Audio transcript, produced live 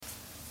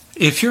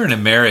If you're in a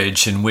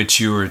marriage in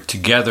which you are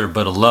together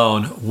but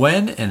alone,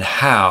 when and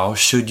how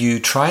should you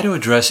try to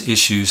address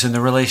issues in the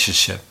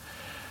relationship?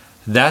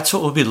 That's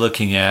what we'll be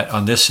looking at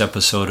on this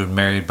episode of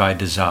Married by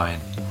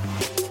Design.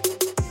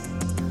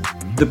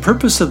 The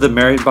purpose of the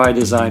Married by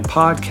Design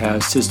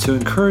podcast is to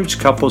encourage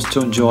couples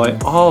to enjoy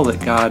all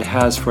that God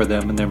has for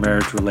them in their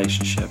marriage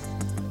relationship.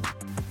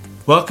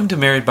 Welcome to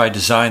Married by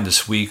Design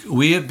this week.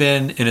 We have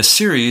been in a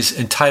series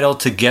entitled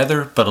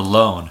Together but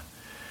Alone.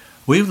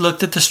 We've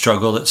looked at the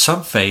struggle that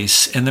some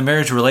face in the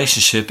marriage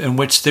relationship in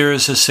which there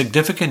is a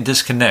significant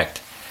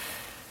disconnect.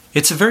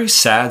 It's a very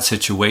sad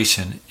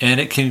situation, and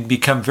it can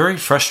become very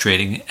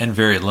frustrating and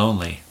very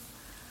lonely.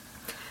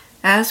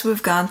 As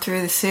we've gone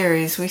through the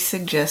series, we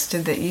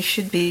suggested that you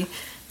should be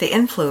the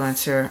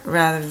influencer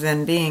rather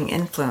than being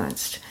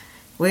influenced.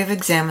 We've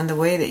examined the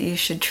way that you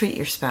should treat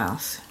your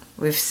spouse.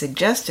 We've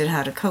suggested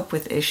how to cope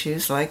with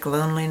issues like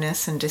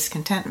loneliness and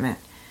discontentment.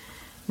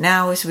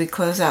 Now, as we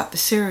close out the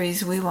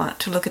series, we want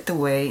to look at the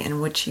way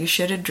in which you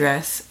should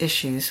address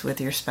issues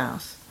with your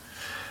spouse.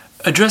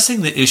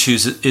 Addressing the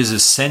issues is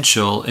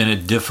essential in a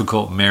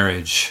difficult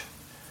marriage.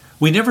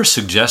 We never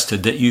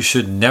suggested that you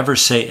should never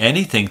say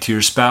anything to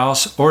your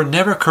spouse or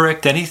never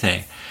correct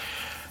anything.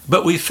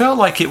 But we felt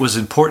like it was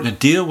important to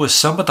deal with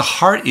some of the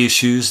heart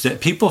issues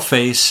that people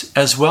face,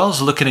 as well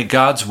as looking at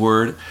God's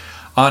Word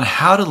on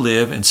how to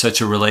live in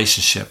such a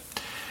relationship.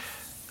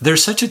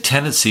 There's such a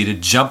tendency to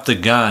jump the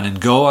gun and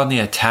go on the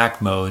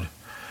attack mode,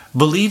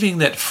 believing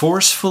that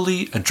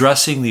forcefully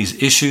addressing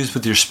these issues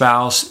with your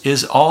spouse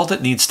is all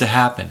that needs to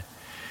happen.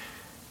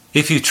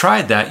 If you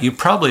tried that, you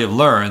probably have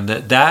learned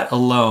that that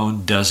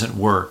alone doesn't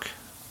work.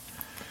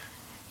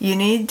 You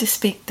need to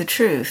speak the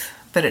truth,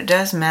 but it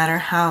does matter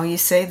how you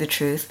say the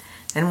truth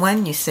and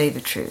when you say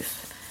the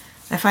truth.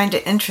 I find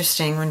it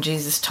interesting when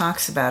Jesus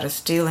talks about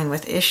us dealing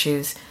with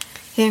issues,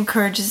 he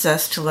encourages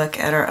us to look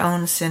at our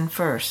own sin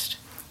first.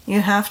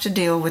 You have to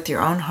deal with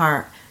your own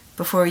heart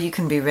before you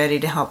can be ready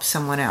to help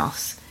someone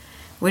else.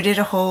 We did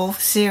a whole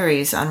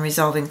series on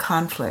resolving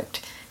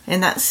conflict. In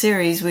that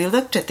series, we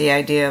looked at the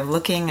idea of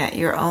looking at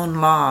your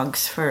own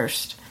logs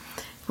first.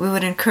 We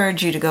would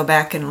encourage you to go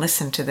back and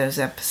listen to those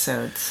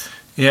episodes.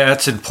 Yeah,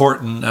 that's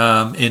important.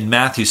 In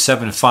Matthew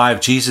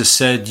 7:5, Jesus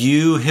said,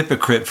 "You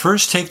hypocrite,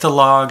 first take the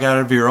log out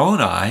of your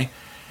own eye,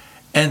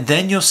 and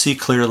then you'll see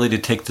clearly to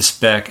take the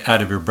speck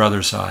out of your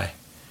brother's eye."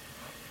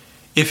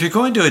 If you're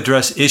going to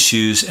address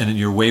issues in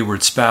your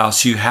wayward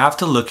spouse, you have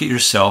to look at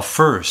yourself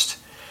first.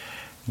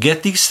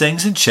 Get these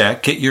things in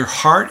check, get your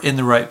heart in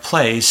the right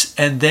place,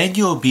 and then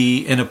you'll be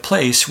in a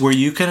place where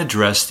you can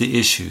address the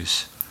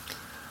issues.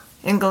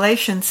 In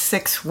Galatians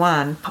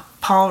 6:1,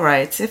 Paul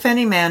writes, "If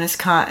any man is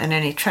caught in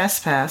any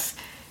trespass,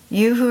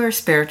 you who are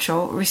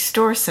spiritual,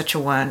 restore such a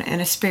one in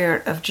a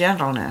spirit of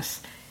gentleness,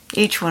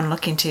 each one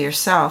looking to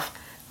yourself,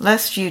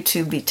 lest you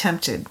too be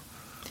tempted."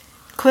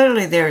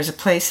 Clearly there is a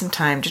place and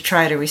time to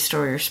try to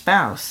restore your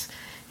spouse.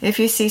 If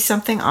you see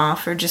something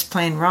off or just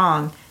plain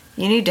wrong,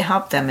 you need to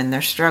help them in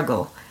their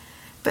struggle.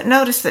 But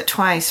notice that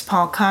twice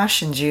Paul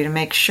cautions you to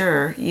make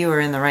sure you are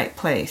in the right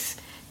place.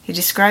 He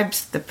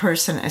describes the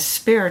person as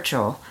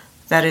spiritual,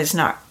 that is,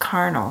 not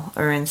carnal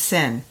or in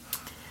sin,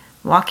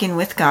 walking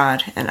with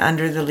God and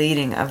under the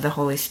leading of the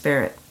Holy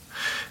Spirit.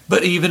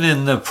 But even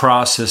in the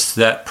process,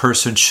 that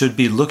person should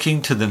be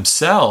looking to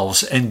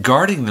themselves and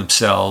guarding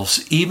themselves,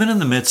 even in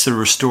the midst of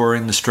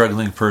restoring the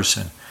struggling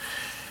person.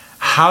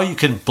 How you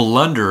can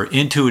blunder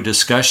into a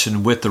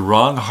discussion with the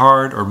wrong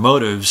heart or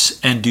motives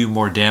and do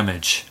more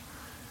damage.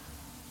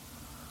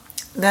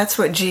 That's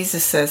what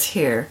Jesus says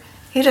here.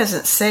 He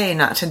doesn't say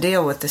not to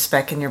deal with the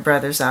speck in your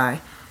brother's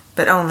eye,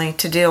 but only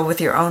to deal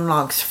with your own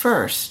logs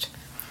first.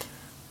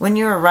 When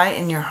you are right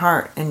in your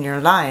heart and your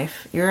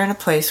life, you're in a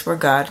place where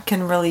God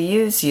can really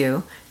use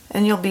you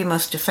and you'll be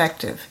most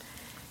effective.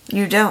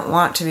 You don't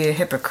want to be a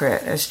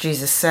hypocrite, as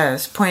Jesus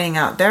says, pointing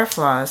out their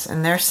flaws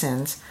and their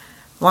sins,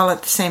 while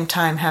at the same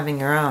time having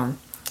your own.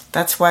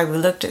 That's why we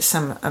looked at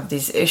some of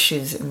these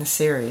issues in the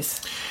series.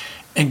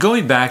 And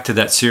going back to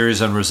that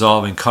series on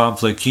resolving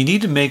conflict, you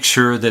need to make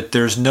sure that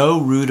there's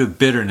no root of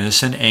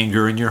bitterness and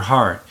anger in your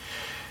heart.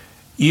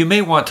 You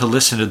may want to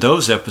listen to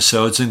those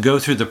episodes and go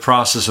through the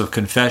process of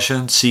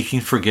confession,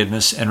 seeking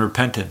forgiveness, and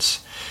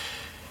repentance.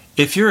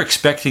 If you're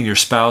expecting your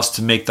spouse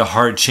to make the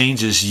hard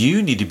changes,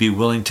 you need to be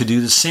willing to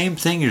do the same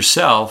thing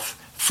yourself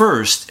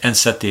first and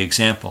set the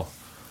example.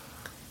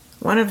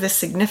 One of the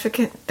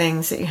significant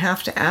things that you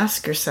have to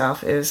ask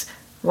yourself is,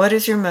 what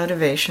is your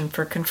motivation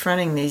for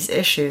confronting these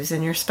issues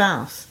in your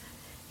spouse?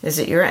 Is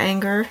it your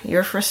anger,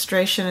 your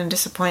frustration and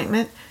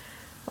disappointment?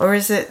 Or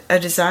is it a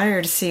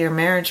desire to see your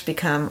marriage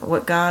become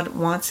what God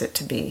wants it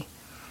to be?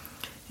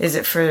 Is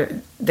it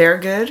for their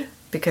good,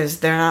 because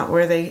they're not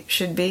where they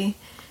should be?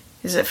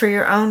 Is it for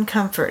your own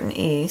comfort and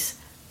ease?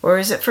 Or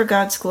is it for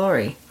God's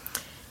glory?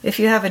 If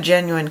you have a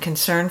genuine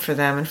concern for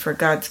them and for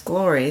God's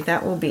glory,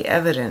 that will be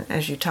evident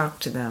as you talk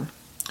to them.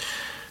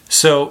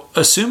 So,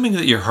 assuming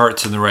that your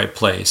heart's in the right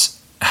place,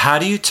 how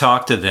do you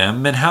talk to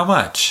them and how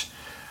much?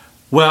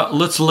 Well,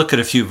 let's look at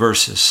a few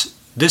verses.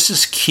 This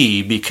is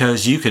key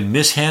because you can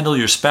mishandle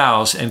your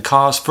spouse and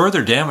cause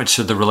further damage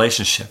to the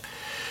relationship.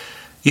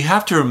 You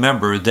have to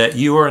remember that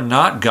you are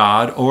not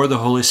God or the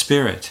Holy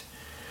Spirit.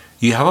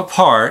 You have a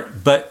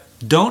part, but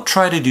don't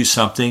try to do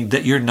something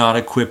that you're not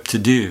equipped to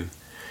do.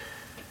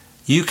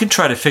 You can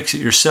try to fix it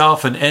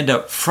yourself and end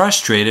up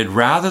frustrated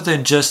rather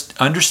than just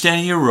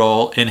understanding your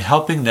role in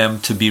helping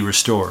them to be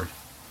restored.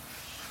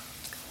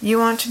 You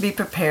want to be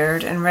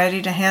prepared and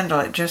ready to handle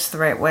it just the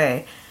right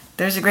way.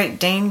 There's a great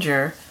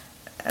danger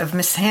of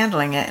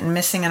mishandling it and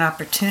missing an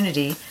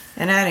opportunity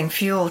and adding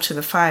fuel to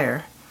the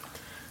fire.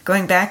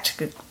 Going back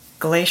to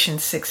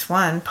Galatians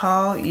 6:1,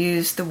 Paul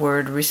used the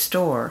word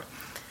restore.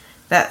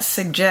 That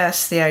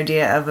suggests the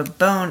idea of a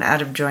bone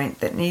out of joint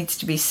that needs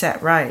to be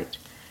set right.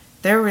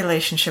 Their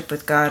relationship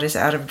with God is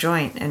out of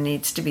joint and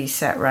needs to be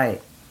set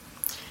right.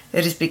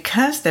 It is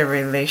because their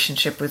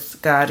relationship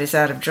with God is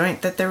out of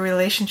joint that their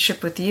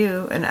relationship with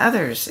you and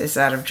others is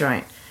out of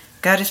joint.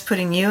 God is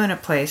putting you in a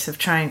place of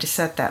trying to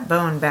set that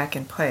bone back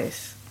in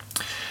place.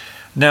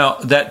 Now,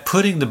 that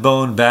putting the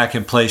bone back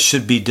in place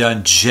should be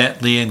done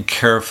gently and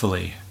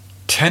carefully,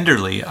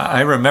 tenderly.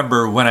 I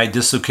remember when I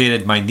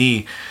dislocated my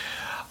knee,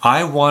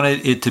 I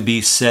wanted it to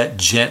be set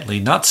gently,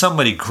 not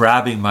somebody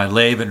grabbing my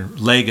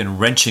leg and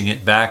wrenching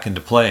it back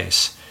into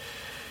place.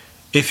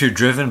 If you're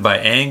driven by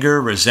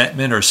anger,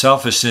 resentment, or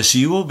selfishness,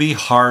 you will be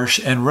harsh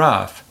and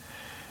rough.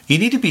 You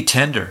need to be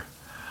tender.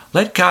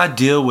 Let God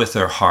deal with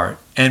their heart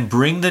and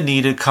bring the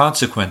needed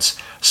consequence,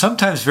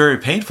 sometimes very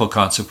painful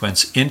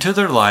consequence, into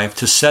their life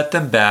to set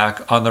them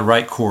back on the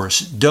right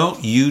course.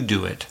 Don't you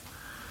do it.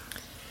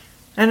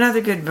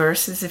 Another good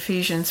verse is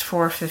Ephesians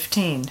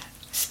 4:15,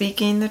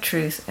 speaking the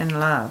truth in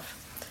love.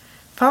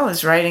 Paul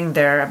is writing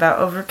there about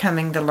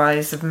overcoming the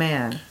lies of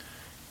man,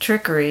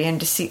 trickery and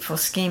deceitful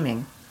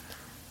scheming.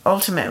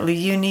 Ultimately,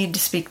 you need to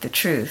speak the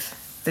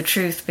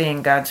truth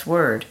being God's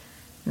word,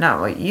 not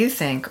what you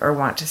think or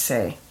want to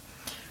say.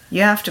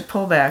 You have to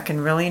pull back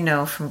and really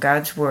know from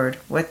God's word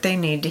what they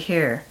need to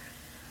hear,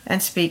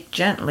 and speak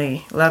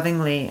gently,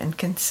 lovingly, and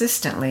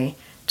consistently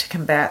to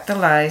combat the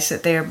lies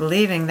that they are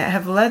believing that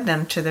have led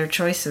them to their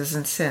choices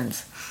and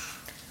sins.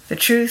 The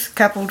truth,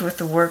 coupled with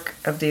the work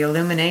of the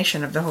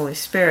illumination of the Holy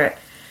Spirit,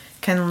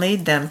 can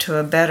lead them to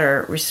a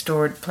better,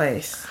 restored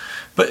place.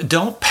 But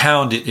don't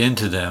pound it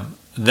into them.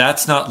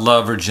 That's not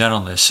love or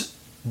gentleness.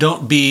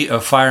 Don't be a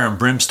fire and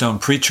brimstone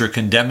preacher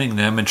condemning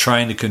them and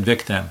trying to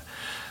convict them.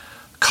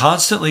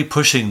 Constantly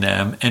pushing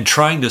them and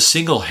trying to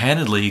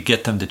single-handedly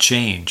get them to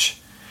change.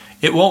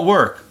 It won't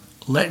work.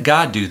 Let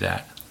God do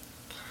that.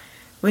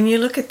 When you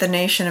look at the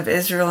nation of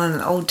Israel in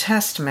the Old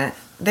Testament,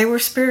 they were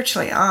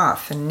spiritually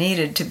off and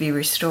needed to be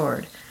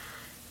restored.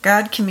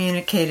 God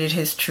communicated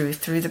his truth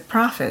through the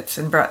prophets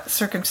and brought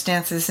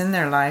circumstances in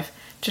their life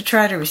to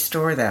try to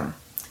restore them.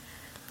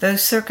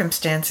 Those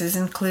circumstances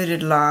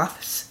included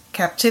loss,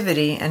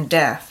 captivity, and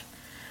death.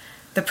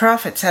 The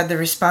prophets had the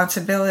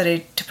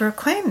responsibility to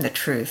proclaim the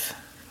truth,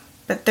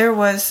 but there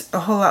was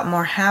a whole lot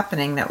more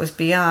happening that was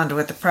beyond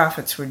what the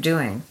prophets were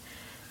doing.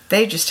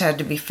 They just had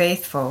to be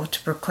faithful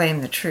to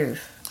proclaim the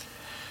truth.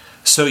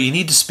 So you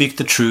need to speak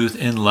the truth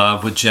in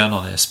love with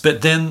gentleness.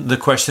 But then the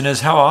question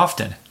is, how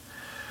often?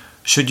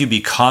 Should you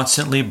be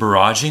constantly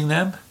barraging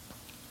them,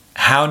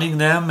 hounding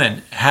them,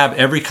 and have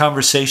every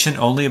conversation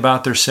only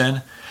about their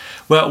sin?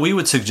 Well, we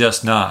would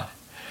suggest not.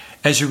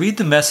 As you read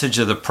the message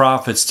of the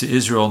prophets to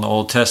Israel in the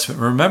Old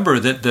Testament, remember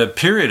that the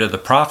period of the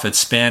prophets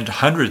spanned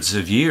hundreds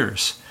of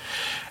years.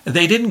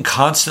 They didn't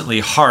constantly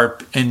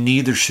harp, and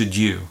neither should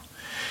you.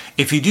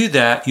 If you do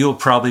that, you'll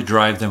probably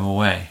drive them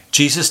away.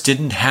 Jesus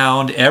didn't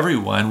hound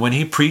everyone when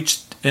he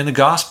preached in the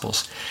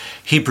Gospels.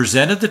 He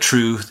presented the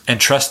truth and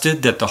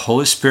trusted that the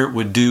Holy Spirit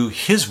would do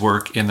his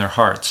work in their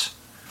hearts.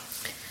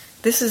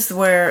 This is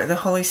where the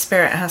Holy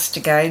Spirit has to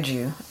guide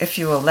you, if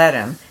you will let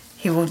him.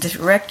 He will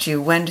direct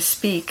you when to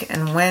speak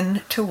and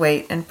when to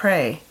wait and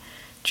pray.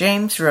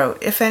 James wrote,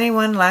 "If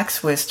anyone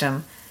lacks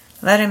wisdom,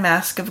 let him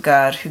ask of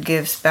God, who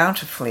gives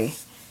bountifully."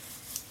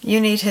 You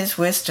need his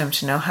wisdom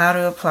to know how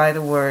to apply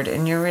the word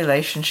in your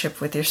relationship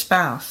with your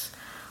spouse,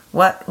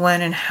 what,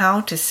 when, and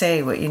how to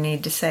say what you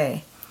need to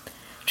say.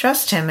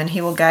 Trust him and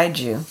he will guide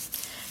you.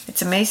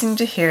 It's amazing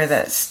to hear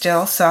that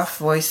still, soft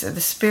voice of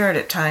the Spirit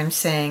at times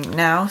saying,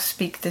 "Now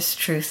speak this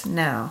truth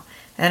now,"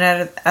 and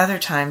at other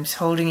times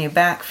holding you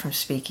back from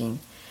speaking.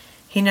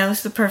 He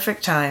knows the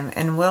perfect time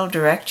and will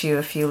direct you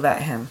if you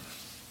let him.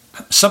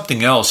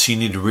 Something else you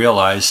need to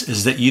realize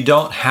is that you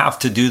don't have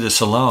to do this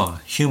alone,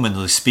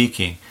 humanly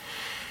speaking.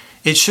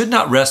 It should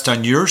not rest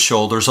on your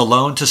shoulders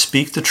alone to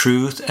speak the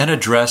truth and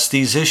address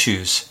these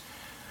issues.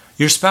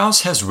 Your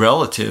spouse has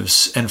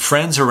relatives and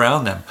friends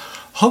around them.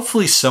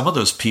 Hopefully some of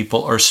those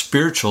people are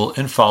spiritual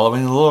and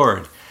following the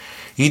Lord.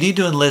 You need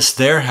to enlist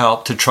their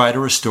help to try to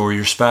restore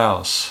your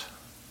spouse.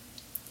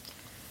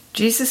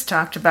 Jesus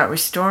talked about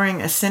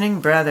restoring a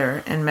sinning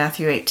brother in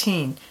Matthew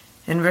 18.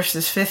 In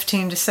verses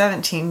 15 to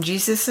 17,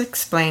 Jesus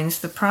explains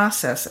the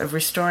process of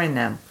restoring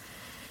them.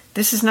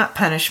 This is not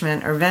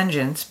punishment or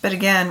vengeance, but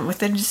again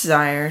with a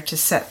desire to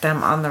set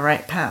them on the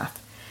right path,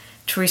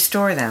 to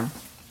restore them.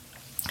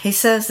 He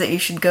says that you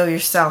should go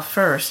yourself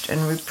first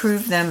and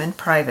reprove them in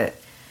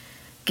private.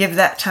 Give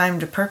that time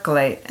to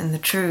percolate and the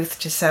truth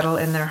to settle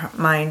in their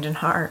mind and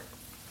heart.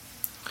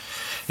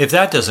 If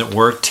that doesn't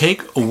work,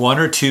 take one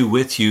or two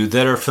with you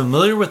that are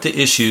familiar with the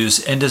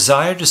issues and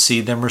desire to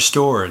see them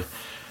restored.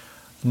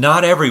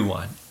 Not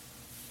everyone,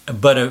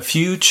 but a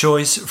few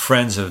choice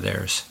friends of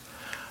theirs.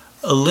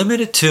 Limit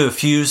it to a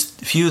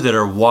few that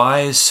are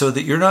wise so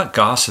that you're not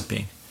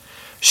gossiping.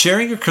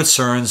 Sharing your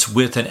concerns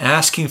with and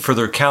asking for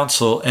their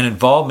counsel and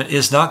involvement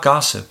is not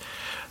gossip.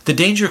 The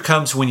danger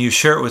comes when you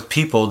share it with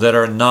people that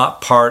are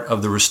not part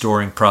of the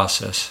restoring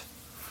process.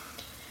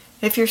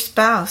 If your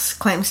spouse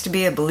claims to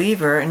be a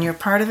believer and you're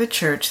part of a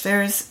church,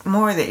 there is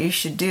more that you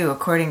should do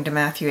according to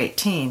Matthew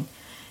 18.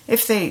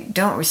 If they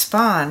don't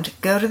respond,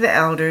 go to the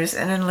elders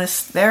and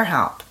enlist their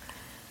help.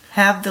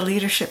 Have the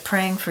leadership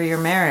praying for your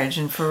marriage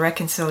and for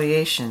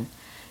reconciliation.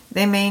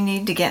 They may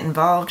need to get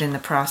involved in the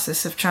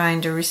process of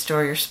trying to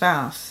restore your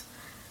spouse.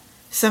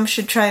 Some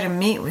should try to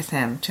meet with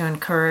him to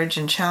encourage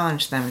and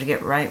challenge them to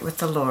get right with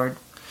the Lord.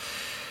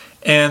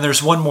 And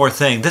there's one more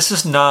thing. This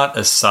is not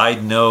a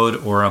side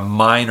note or a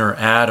minor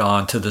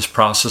add-on to this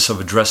process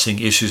of addressing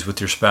issues with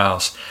your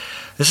spouse.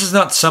 This is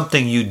not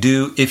something you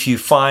do if you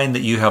find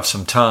that you have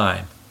some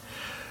time.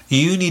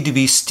 You need to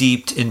be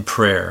steeped in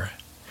prayer.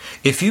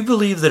 If you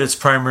believe that it's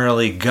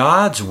primarily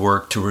God's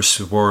work to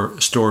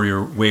restore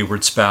your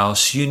wayward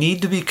spouse, you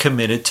need to be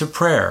committed to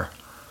prayer.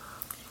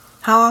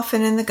 How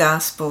often in the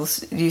Gospels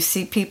do you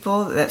see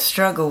people that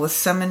struggle with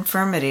some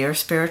infirmity or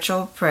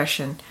spiritual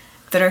oppression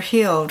that are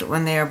healed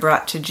when they are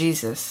brought to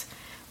Jesus?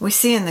 We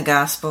see in the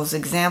Gospels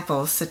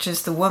examples such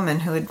as the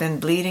woman who had been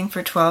bleeding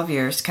for 12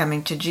 years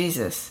coming to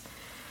Jesus.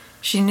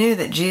 She knew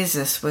that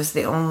Jesus was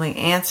the only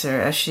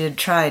answer as she had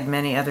tried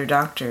many other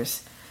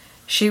doctors.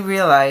 She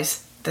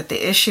realized that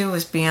the issue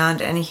was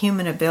beyond any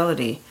human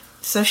ability,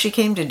 so she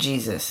came to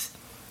Jesus.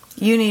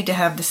 You need to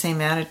have the same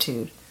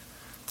attitude.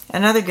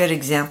 Another good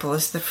example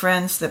is the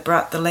friends that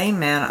brought the lame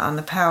man on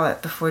the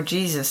pallet before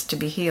Jesus to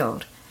be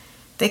healed.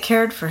 They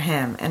cared for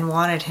him and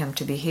wanted him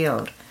to be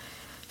healed,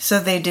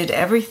 so they did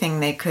everything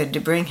they could to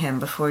bring him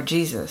before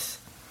Jesus.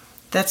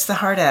 That's the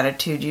heart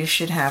attitude you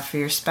should have for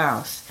your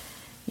spouse.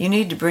 You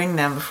need to bring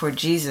them before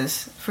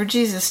Jesus for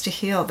Jesus to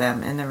heal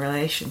them in the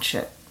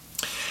relationship.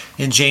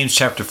 In James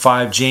chapter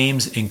 5,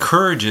 James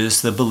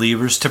encourages the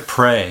believers to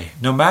pray,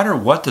 no matter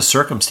what the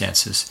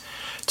circumstances,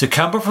 to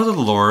come before the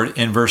Lord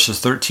in verses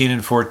 13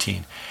 and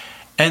 14.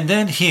 And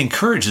then he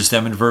encourages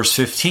them in verse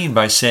 15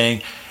 by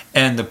saying,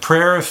 "And the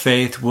prayer of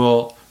faith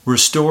will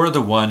restore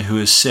the one who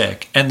is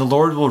sick, and the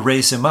Lord will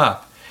raise him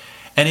up.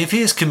 And if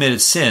he has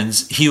committed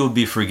sins, he will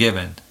be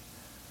forgiven."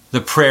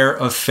 The prayer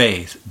of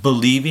faith,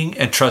 believing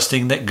and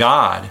trusting that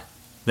God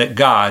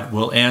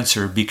will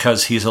answer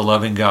because he's a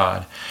loving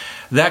God.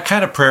 That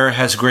kind of prayer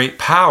has great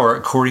power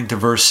according to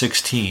verse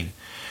 16.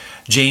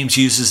 James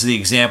uses the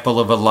example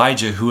of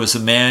Elijah, who was a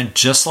man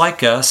just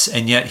like us,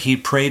 and yet he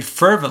prayed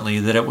fervently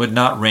that it would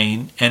not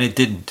rain, and it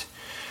didn't.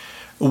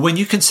 When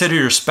you consider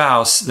your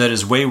spouse that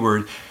is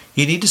wayward,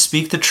 you need to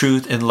speak the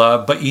truth in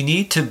love, but you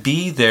need to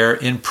be there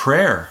in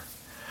prayer,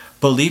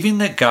 believing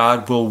that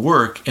God will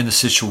work in the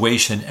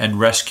situation and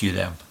rescue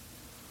them.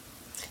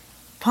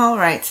 Paul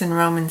writes in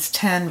Romans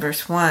 10,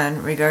 verse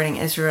 1, regarding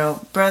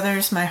Israel,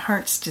 "Brothers, my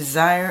heart's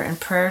desire and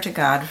prayer to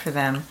God for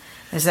them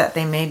is that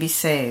they may be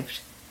saved."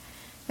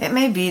 It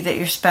may be that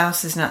your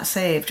spouse is not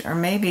saved, or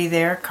maybe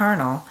they are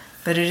carnal,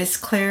 but it is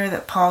clear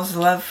that Paul's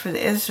love for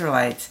the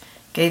Israelites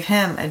gave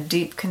him a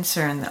deep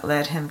concern that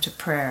led him to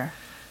prayer.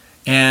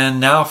 And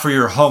now for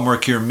your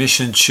homework, your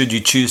mission, should you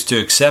choose to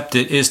accept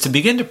it, is to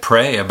begin to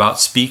pray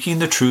about speaking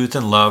the truth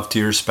in love to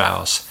your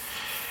spouse.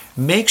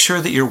 Make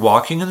sure that you're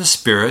walking in the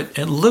Spirit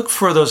and look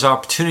for those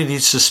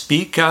opportunities to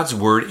speak God's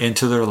word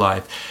into their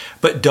life.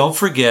 But don't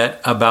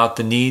forget about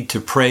the need to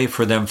pray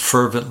for them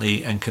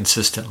fervently and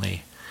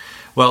consistently.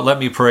 Well, let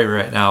me pray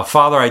right now.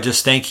 Father, I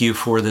just thank you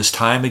for this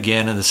time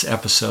again in this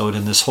episode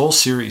and this whole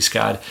series,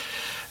 God.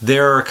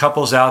 There are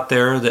couples out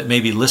there that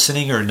may be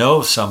listening or know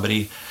of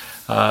somebody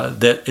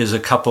that is a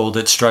couple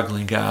that's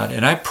struggling, God.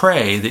 And I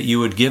pray that you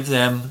would give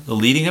them the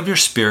leading of your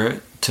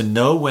Spirit to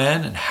know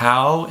when and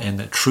how, and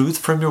the truth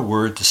from your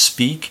word to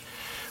speak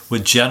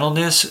with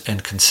gentleness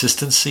and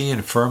consistency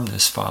and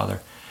firmness, Father.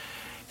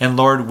 And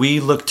Lord, we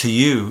look to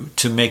you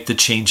to make the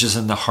changes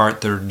in the heart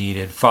that are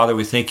needed. Father,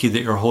 we thank you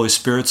that your Holy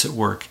Spirit's at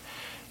work,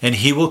 and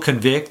he will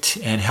convict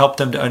and help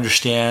them to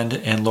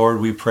understand. And Lord,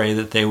 we pray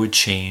that they would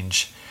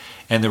change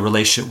and the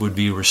relationship would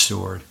be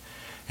restored.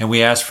 And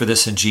we ask for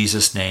this in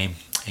Jesus' name.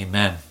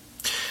 Amen.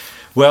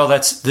 Well,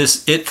 that's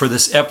it for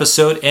this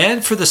episode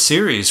and for the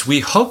series.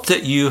 We hope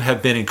that you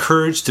have been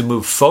encouraged to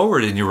move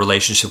forward in your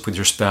relationship with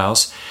your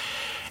spouse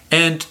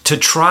and to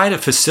try to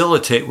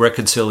facilitate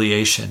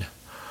reconciliation.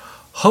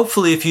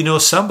 Hopefully, if you know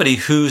somebody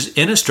who's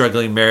in a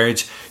struggling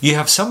marriage, you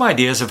have some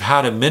ideas of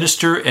how to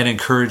minister and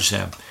encourage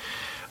them.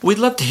 We'd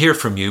love to hear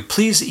from you.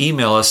 Please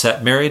email us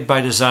at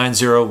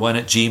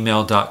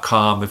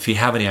marriedbydesign01@gmail.com if you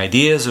have any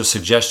ideas or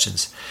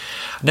suggestions.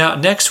 Now,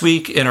 next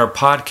week in our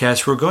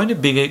podcast, we're going to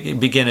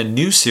begin a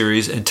new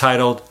series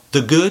entitled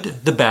The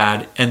Good, the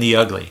Bad, and the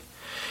Ugly.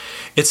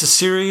 It's a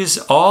series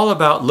all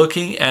about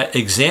looking at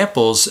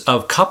examples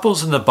of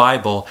couples in the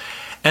Bible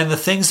and the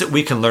things that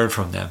we can learn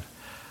from them.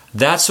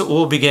 That's what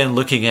we'll begin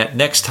looking at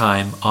next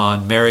time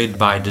on Married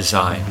by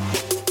Design.